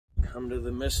Come to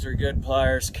the Mr.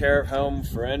 Goodpliers care home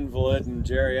for invalid and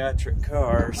geriatric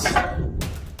cars.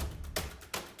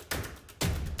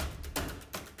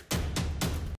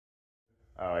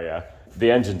 Oh yeah, the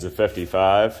engine's a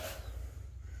 55.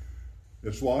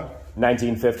 It's what?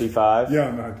 1955?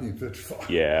 Yeah, 1955.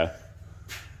 Yeah.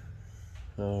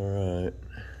 All right.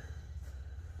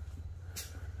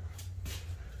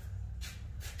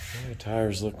 The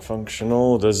tires look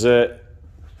functional. Does it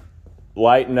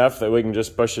light enough that we can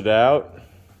just push it out?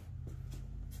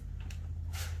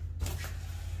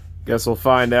 Guess we'll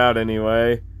find out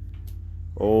anyway.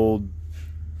 Old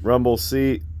rumble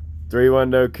seat,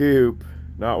 3-window coupe.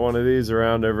 Not one of these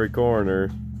around every corner.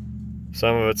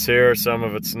 Some of it's here, some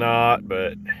of it's not,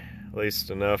 but at least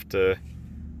enough to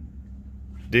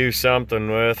do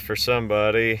something with for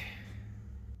somebody.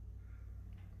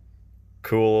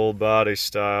 Cool old body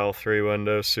style,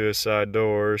 3-window suicide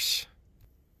doors.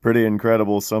 Pretty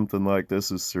incredible something like this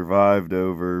has survived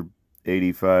over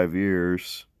 85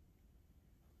 years.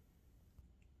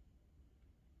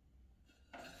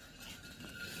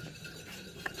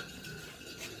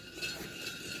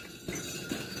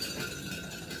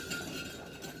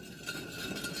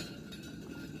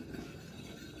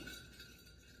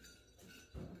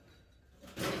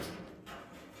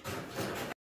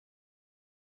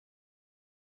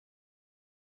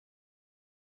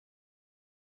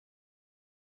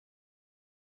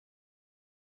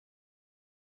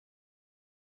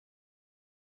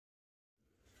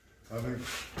 I think,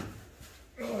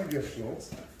 well, I guess so.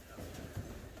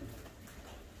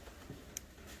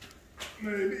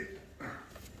 Maybe.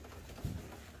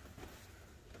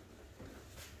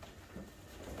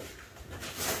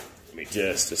 Give me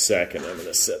just a second, I'm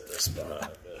gonna set this behind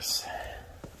this.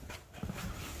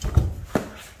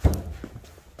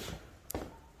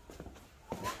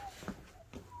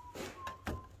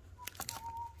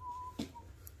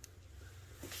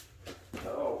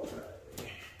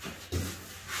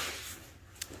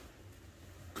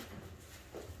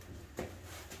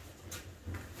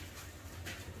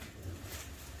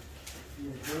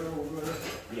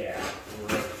 Yeah,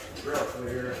 real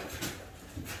clear.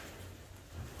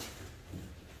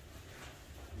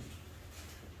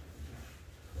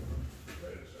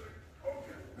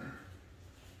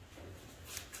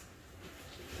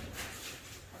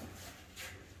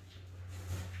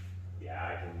 Yeah,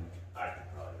 I can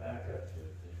probably back up to it.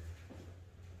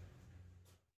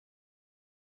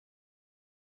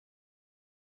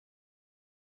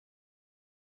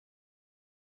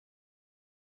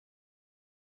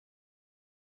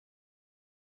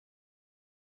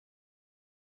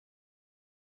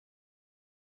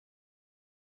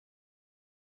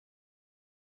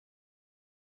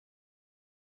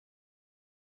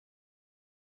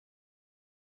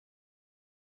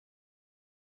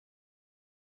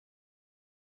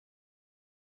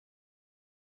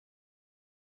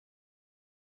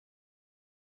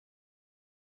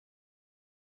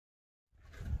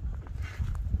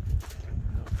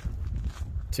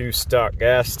 Two stock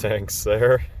gas tanks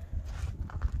there.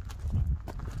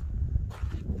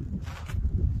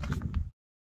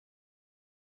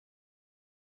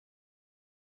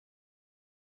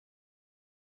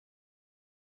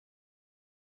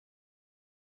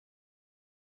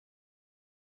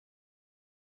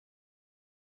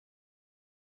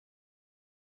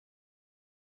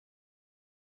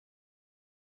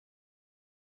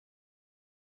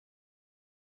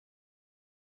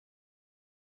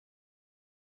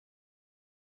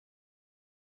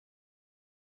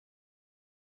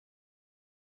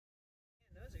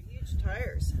 Those are huge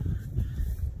tires.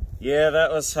 Yeah,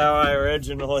 that was how I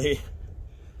originally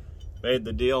made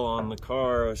the deal on the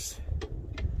car.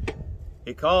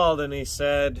 He called and he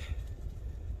said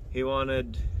he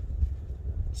wanted to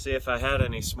see if I had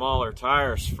any smaller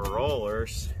tires for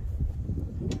rollers,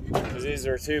 because these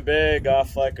are too big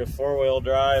off like a 4-wheel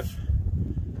drive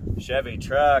Chevy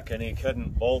truck, and he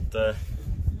couldn't bolt the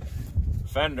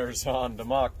fenders on to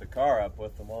mock the car up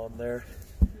with them on there.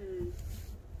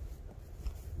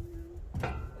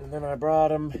 And then I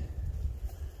brought him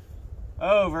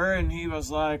over and he was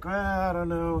like, well, I don't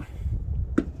know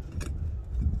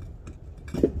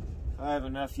if I have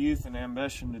enough youth and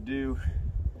ambition to do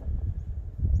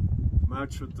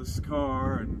much with this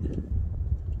car, and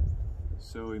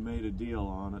so we made a deal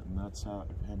on it, and that's how it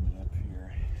ended up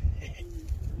here.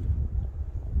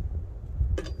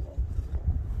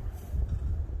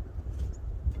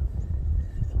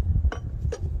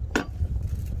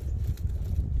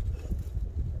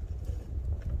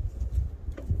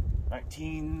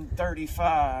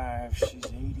 1935. She's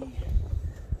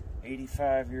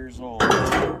 85 years old.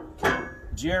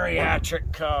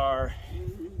 Geriatric car.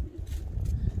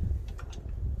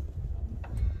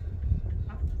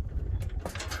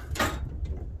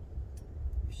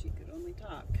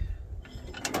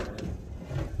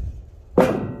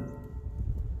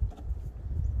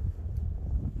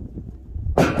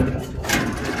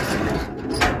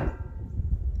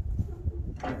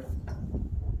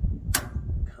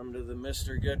 Come to the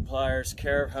Mr. Goodpliers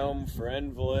care home for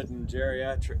invalid and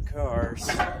geriatric cars.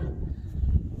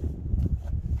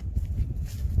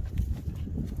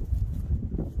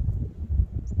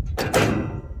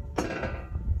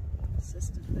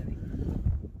 Assisted living.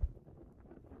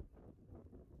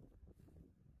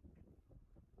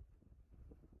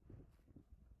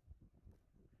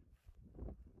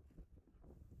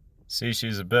 See,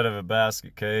 she's a bit of a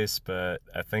basket case, but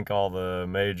I think all the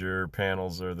major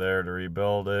panels are there to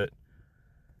rebuild it.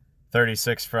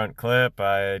 36 front clip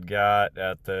I had got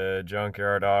at the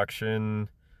junkyard auction.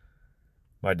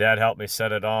 My dad helped me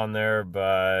set it on there,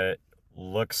 but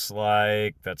looks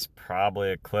like that's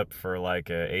probably a clip for like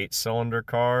a 8-cylinder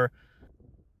car.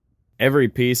 Every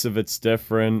piece of it's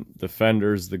different, the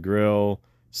fenders, the grill,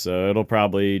 so it'll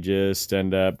probably just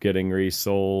end up getting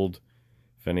resold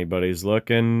if anybody's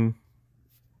looking.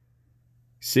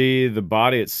 See, the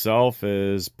body itself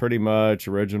is pretty much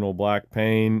original black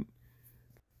paint.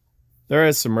 There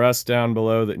is some rust down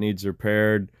below that needs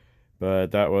repaired, but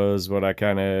that was what I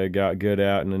kind of got good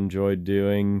at and enjoyed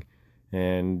doing,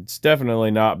 and it's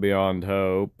definitely not beyond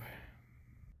hope.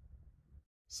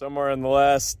 Somewhere in the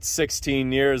last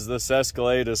 16 years, this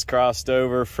Escalade has crossed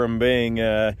over from being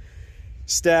a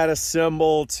status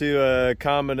symbol to a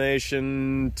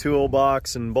combination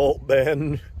toolbox and bolt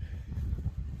bin.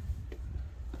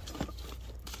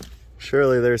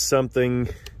 Surely there's something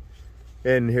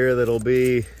in here that'll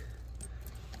be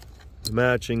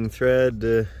matching thread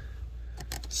to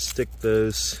stick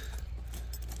those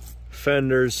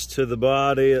fenders to the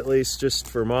body, at least just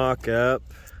for mock-up.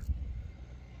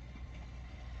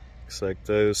 Looks like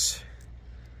those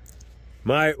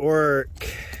might work.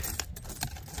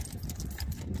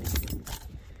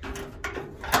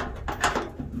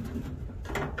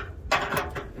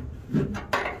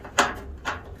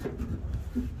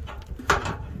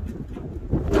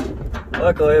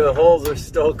 Luckily the holes are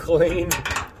still clean.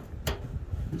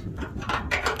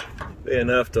 Be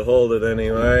enough to hold it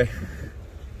anyway.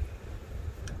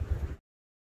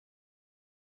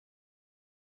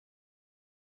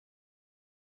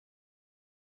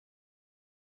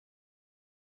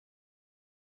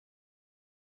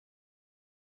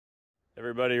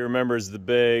 Everybody remembers the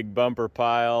big bumper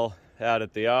pile out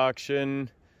at the auction.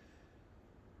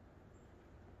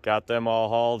 Got them all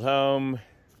hauled home.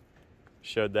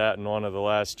 Showed that in one of the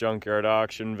last junkyard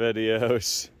auction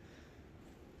videos.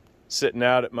 Sitting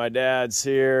out at my dad's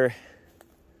here.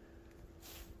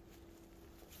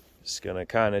 Just gonna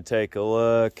kind of take a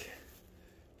look.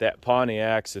 That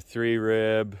Pontiac's a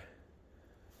 3-rib.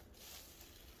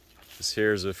 This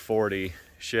here's a 40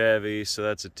 Chevy, so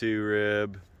that's a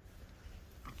 2-rib.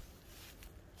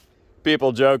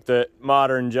 People joke that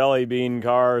modern jelly bean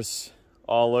cars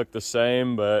all look the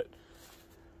same, but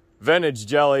vintage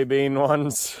jelly bean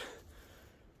ones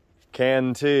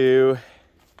can too.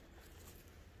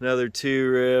 Another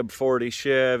 2-rib 40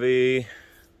 Chevy.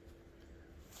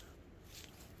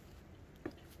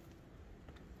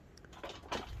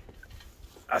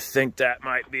 I think that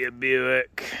might be a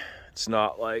Buick. It's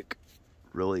not like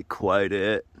really quite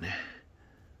it.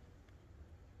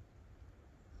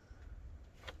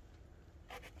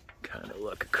 Kind of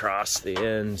look across the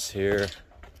ends here.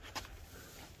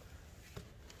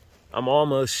 I'm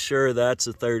almost sure that's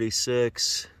a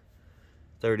 36,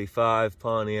 35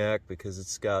 Pontiac because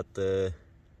it's got the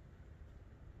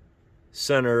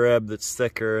center rib that's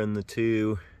thicker and the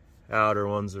two outer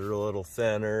ones are a little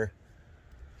thinner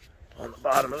on the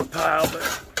bottom of the pile,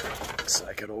 but looks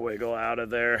like it'll wiggle out of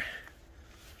there.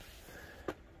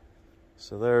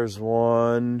 So there's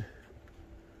one.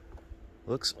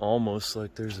 Looks almost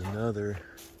like there's another.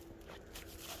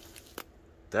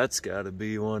 That's gotta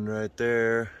be one right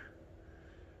there.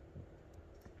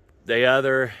 The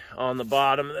other on the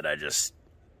bottom that I just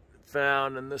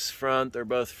found in this front, they're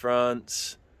both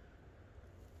fronts.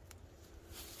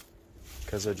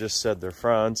 Because I just said they're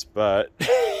fronts, but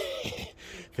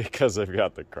because I've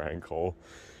got the crank hole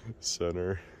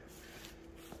center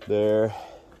there.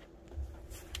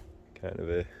 Kind of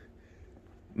a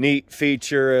neat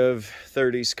feature of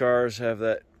 30s cars, have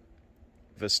that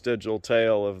vestigial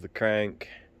tail of the crank.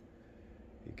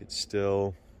 You could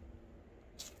still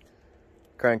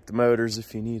crank the motors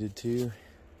if you needed to.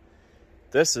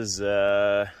 This is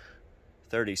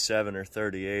 37 or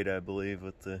 38, I believe,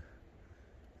 with the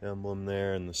emblem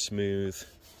there and the smooth.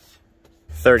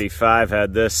 35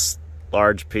 had this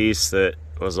large piece that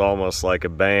was almost like a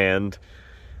band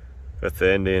with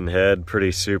the Indian head.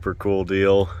 Pretty super cool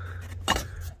deal.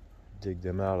 Dig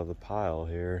them out of the pile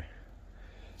here.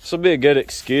 This will be a good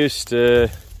excuse to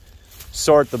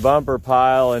sort the bumper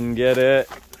pile and get it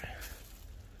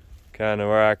kind of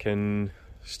where I can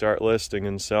start listing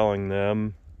and selling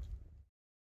them.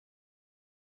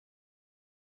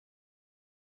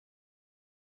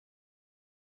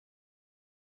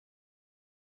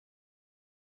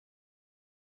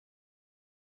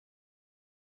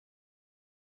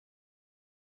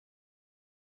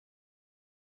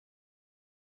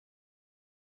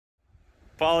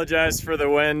 Apologize for the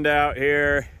wind out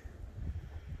here.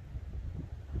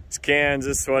 It's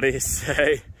Kansas, what do you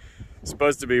say? It's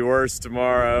supposed to be worse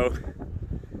tomorrow.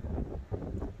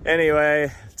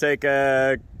 Anyway, take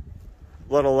a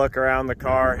little look around the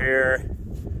car here.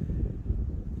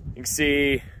 You can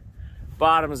see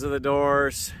bottoms of the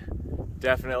doors,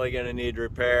 definitely gonna need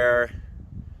repair.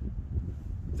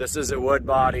 This is a wood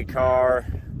body car.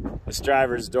 This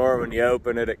driver's door, when you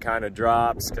open it, it kind of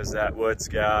drops because that wood's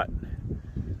got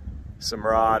some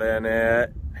rot in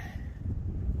it.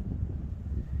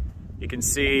 You can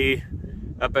see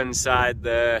up inside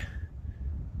the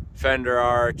fender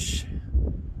arch,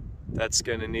 that's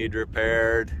gonna need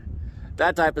repaired.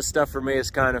 That type of stuff for me is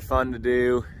kind of fun to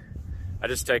do. I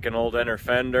just take an old inner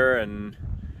fender and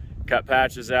cut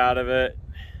patches out of it.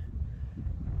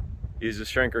 Use a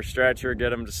shrinker stretcher,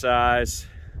 get them to size.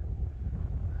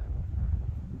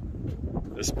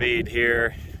 This bead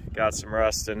here got some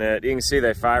rust in it. You can see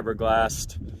they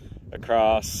fiberglassed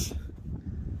across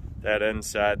that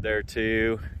inside there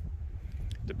too,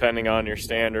 depending on your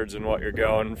standards and what you're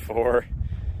going for.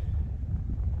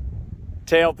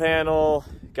 Tail panel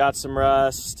got some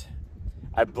rust.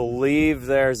 I believe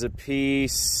there's a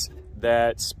piece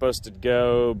that's supposed to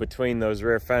go between those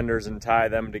rear fenders and tie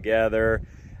them together.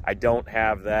 I don't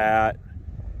have that.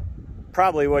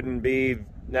 Probably wouldn't be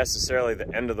necessarily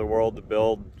the end of the world to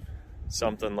build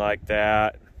something like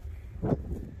that.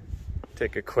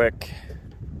 Take a quick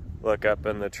look up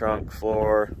in the trunk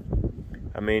floor.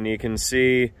 I mean, you can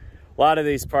see a lot of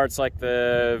these parts, like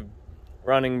the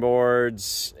running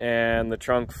boards and the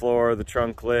trunk floor, the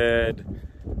trunk lid,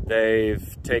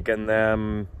 they've taken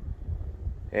them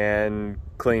and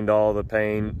cleaned all the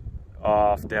paint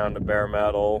off down to bare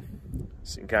metal,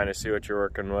 so you can kind of see what you're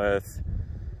working with.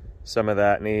 Some of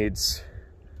that needs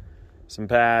some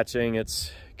patching.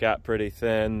 It's got pretty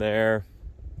thin there.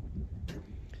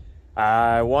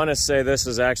 I want to say this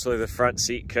is actually the front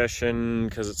seat cushion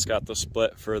because it's got the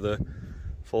split for the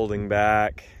folding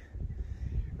back.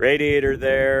 Radiator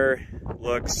there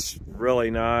looks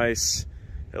really nice.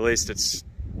 At least it's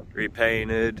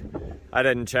repainted. I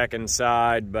didn't check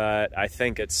inside, but I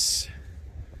think it's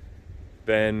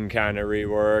been kind of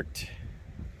reworked.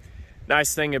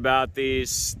 Nice thing about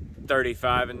these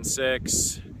 35 and 6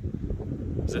 is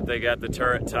that they got the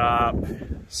turret top,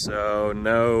 so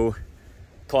no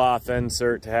cloth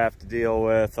insert to have to deal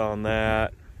with on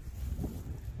that.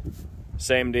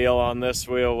 Same deal on this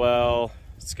wheel well.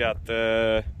 It's got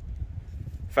the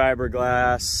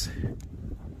fiberglass.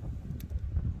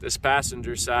 This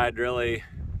passenger side really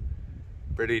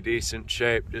pretty decent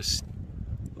shape, just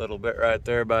a little bit right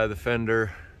there by the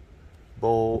fender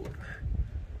bolt.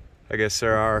 I guess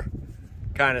there are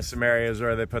kind of some areas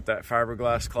where they put that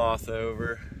fiberglass cloth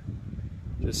over.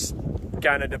 Just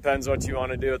kind of depends what you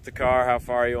want to do with the car, how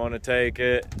far you want to take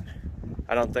it.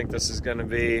 I don't think this is going to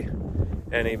be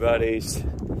anybody's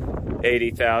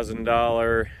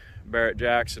 $80,000 Barrett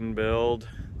Jackson build.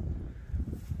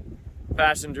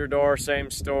 Passenger door, same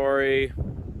story.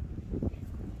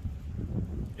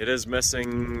 It is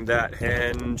missing that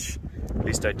hinge. At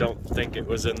least I don't think it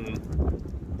was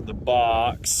in the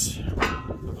box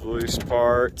of loose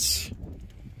parts.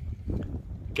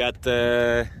 Got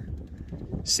the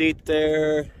seat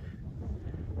there.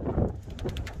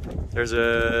 There's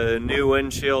a new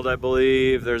windshield, I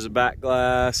believe. There's a back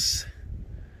glass.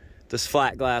 This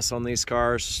flat glass on these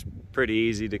cars, pretty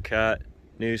easy to cut.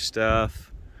 New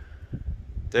stuff.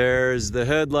 There's the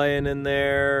hood laying in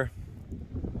there.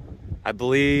 I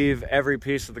believe every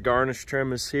piece of the garnish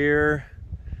trim is here,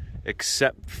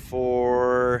 except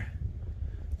for,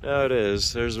 no, it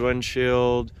is. There's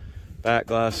windshield, back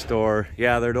glass door.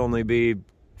 Yeah, there'd only be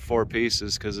 4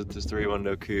 pieces because it's a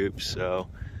 3-window coupe, so.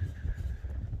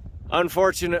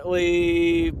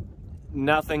 Unfortunately,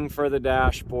 nothing for the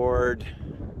dashboard,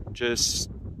 just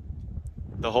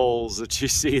the holes that you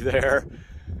see there.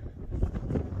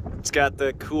 It's got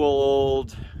the cool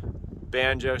old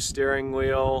banjo steering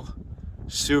wheel.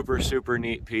 Super, super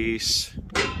neat piece.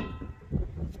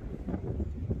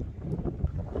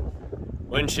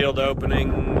 Windshield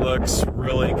opening looks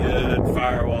really good.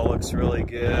 Firewall looks really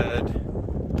good.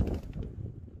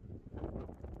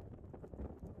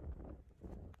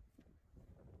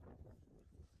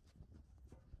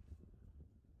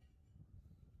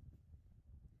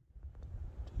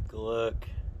 Take a look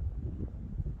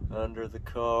under the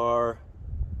car.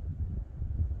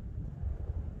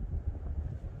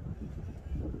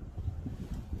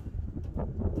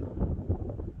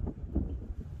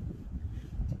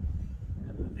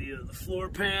 View of the floor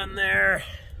pan there.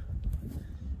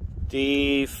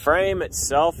 The frame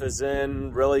itself is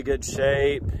in really good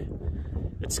shape.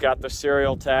 It's got the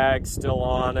serial tag still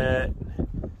on it.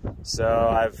 So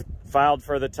I've filed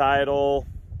for the title.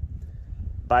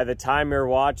 By the time you're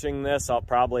watching this, I'll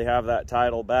probably have that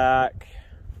title back.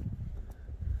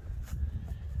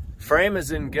 Frame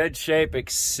is in good shape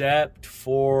except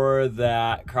for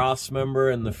that cross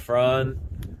member in the front.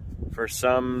 For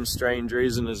some strange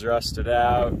reason is rusted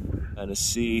out. And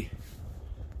see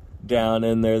down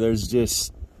in there, there's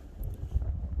just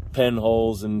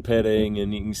pinholes and pitting,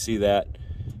 and you can see that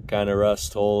kind of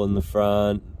rust hole in the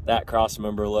front. That cross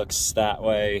member looks that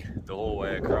way the whole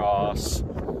way across.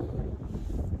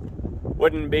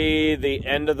 Wouldn't be the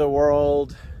end of the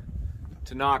world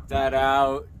to knock that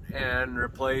out and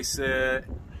replace it.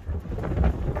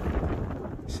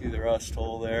 See the rust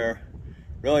hole there.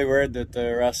 Really weird that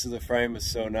the rest of the frame is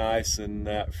so nice and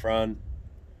that front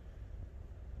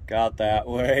got that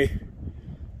way.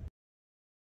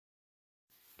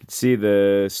 You can see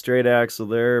the straight axle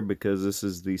there because this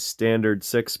is the standard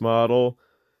 6 model.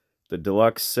 The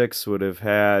Deluxe 6 would have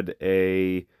had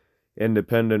a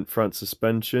independent front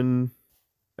suspension.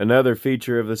 Another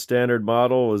feature of the standard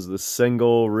model was the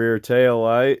single rear tail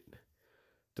light.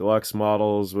 Deluxe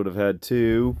models would have had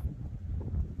 2.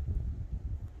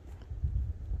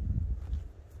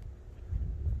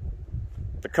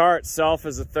 The car itself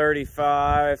is a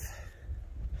 35.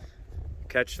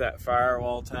 Catch that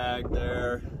firewall tag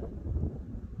there.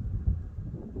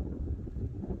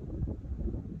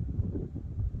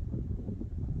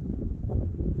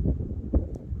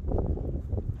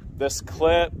 This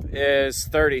clip is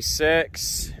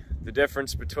 36. The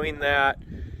difference between that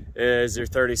is your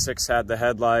 36 had the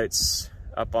headlights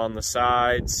up on the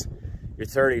sides. Your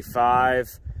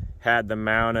 35 had them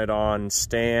mounted on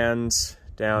stands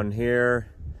down here.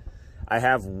 I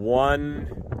have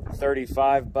one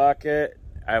 35 bucket.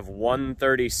 I have one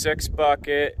 36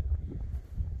 bucket.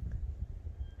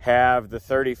 Have the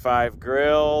 35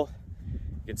 grill.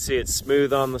 You can see it's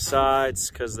smooth on the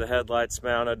sides because the headlights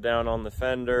mounted down on the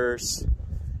fenders.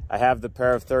 I have the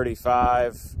pair of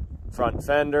 35 front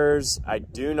fenders. I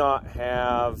do not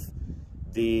have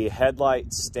the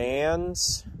headlight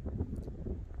stands,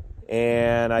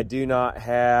 and I do not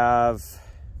have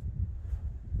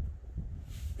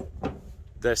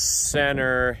the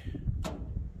center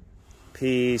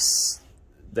piece.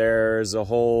 There's a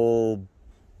whole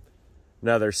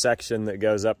another section that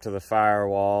goes up to the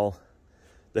firewall.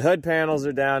 The hood panels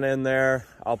are down in there.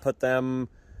 I'll put them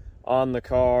on the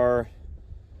car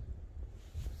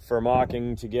for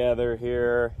mocking together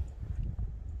here.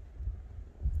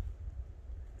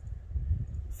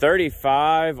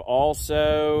 35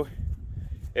 also,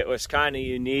 it was kind of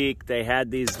unique. They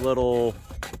had these little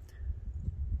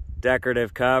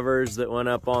decorative covers that went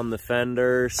up on the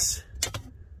fenders.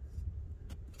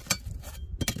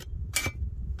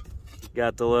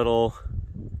 Got the little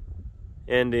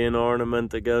Indian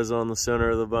ornament that goes on the center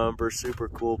of the bumper. Super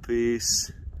cool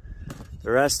piece.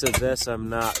 The rest of this I'm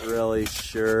not really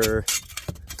sure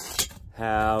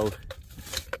how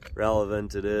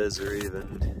relevant it is, or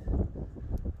even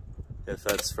if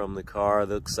that's from the car.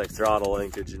 That looks like throttle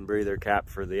linkage and breather cap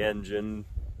for the engine.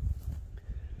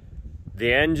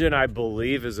 The engine, I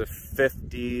believe, is a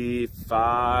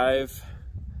 55.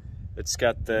 It's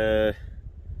got the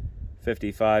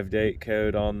 55 date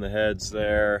code on the heads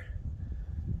there.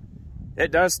 It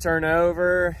does turn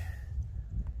over.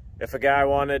 If a guy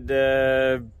wanted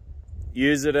to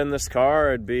use it in this car,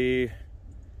 it'd be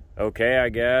okay, I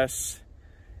guess.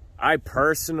 I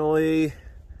personally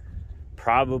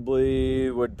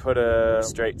probably would put a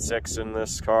straight 6 in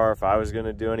this car if I was going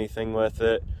to do anything with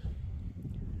it.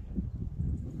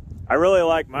 I really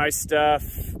like my stuff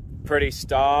pretty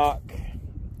stock,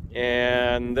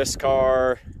 and this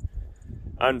car,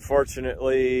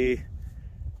 unfortunately,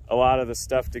 a lot of the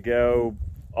stuff to go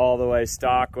all the way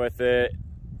stock with it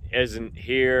isn't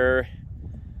here,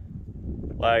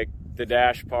 like the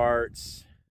dash parts.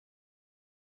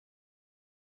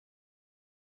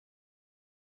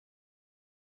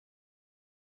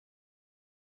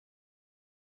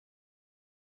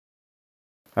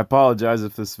 I apologize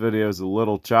if this video is a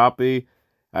little choppy.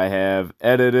 I have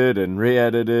edited and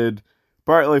re-edited,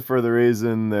 partly for the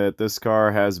reason that this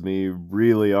car has me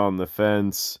really on the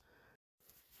fence.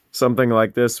 Something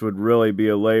like this would really be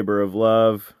a labor of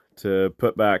love to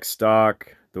put back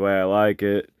stock the way I like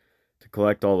it, to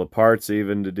collect all the parts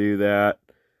even to do that.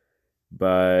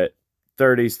 But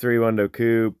 30s 3-window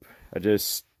coupe, I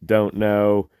just don't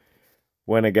know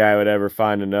when a guy would ever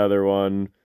find another one.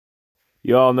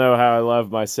 You all know how I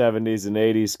love my 70s and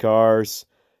 80s cars,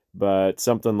 but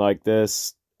something like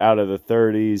this out of the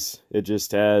 30s, it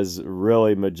just has a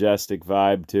really majestic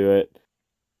vibe to it.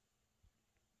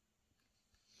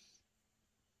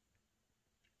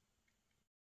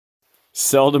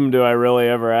 Seldom do I really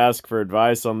ever ask for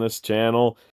advice on this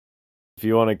channel. If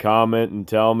you want to comment and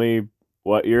tell me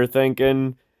what you're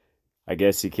thinking, I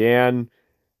guess you can.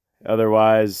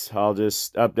 Otherwise, I'll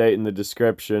just update in the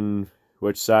description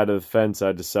which side of the fence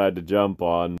I decide to jump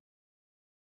on.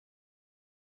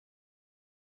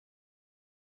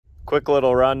 Quick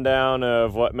little rundown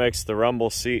of what makes the rumble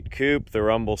seat coupe the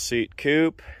rumble seat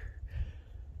coupe.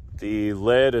 The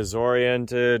lid is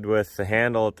oriented with the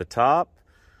handle at the top.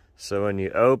 So when you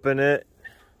open it,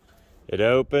 it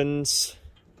opens.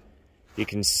 You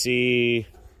can see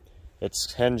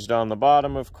it's hinged on the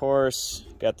bottom, of course.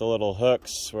 Got the little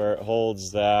hooks where it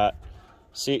holds that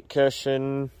seat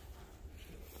cushion,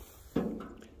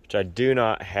 which I do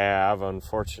not have,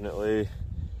 unfortunately.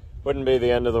 Wouldn't be the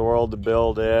end of the world to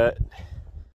build it.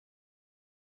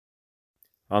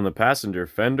 On the passenger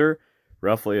fender,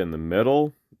 roughly in the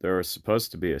middle, there was supposed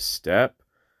to be a step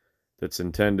that's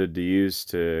intended to use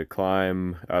to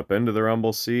climb up into the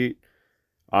rumble seat.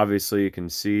 Obviously you can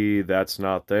see that's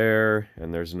not there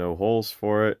and there's no holes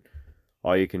for it.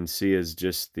 All you can see is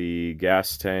just the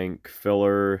gas tank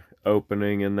filler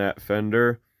opening in that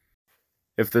fender.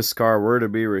 If this car were to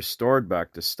be restored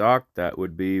back to stock, that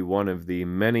would be one of the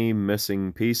many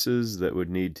missing pieces that would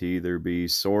need to either be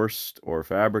sourced or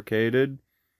fabricated.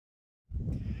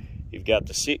 You've got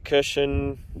the seat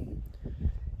cushion.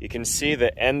 You can see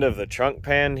the end of the trunk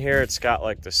pan here. It's got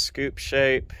like the scoop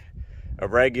shape. A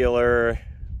regular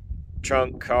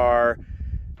trunk car,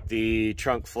 the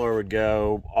trunk floor would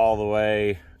go all the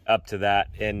way up to that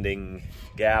ending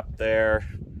gap there.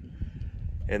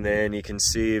 And then you can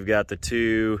see you've got the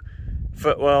two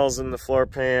footwells in the floor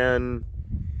pan,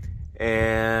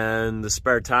 and the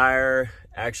spare tire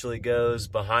actually goes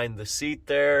behind the seat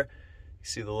there. You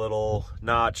see the little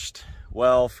notched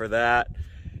well for that,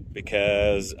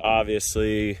 because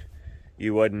obviously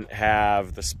you wouldn't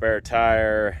have the spare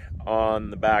tire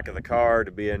on the back of the car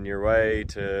to be in your way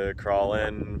to crawl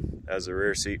in as a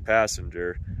rear seat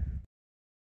passenger.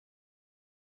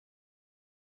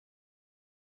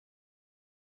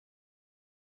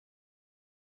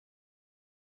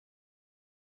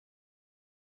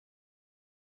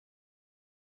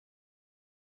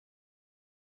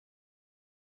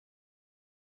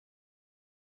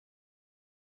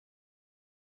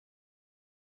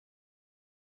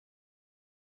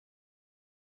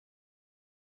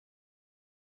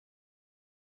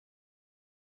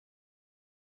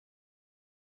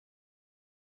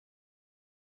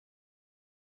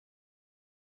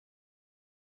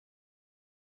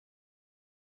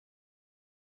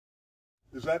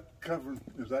 Is that covering?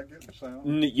 Is that getting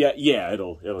sound? Yeah,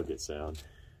 it'll get sound.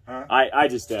 Huh? I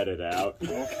just edit out.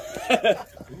 Okay.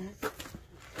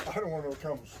 I don't want to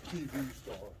become a TV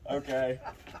star. Okay.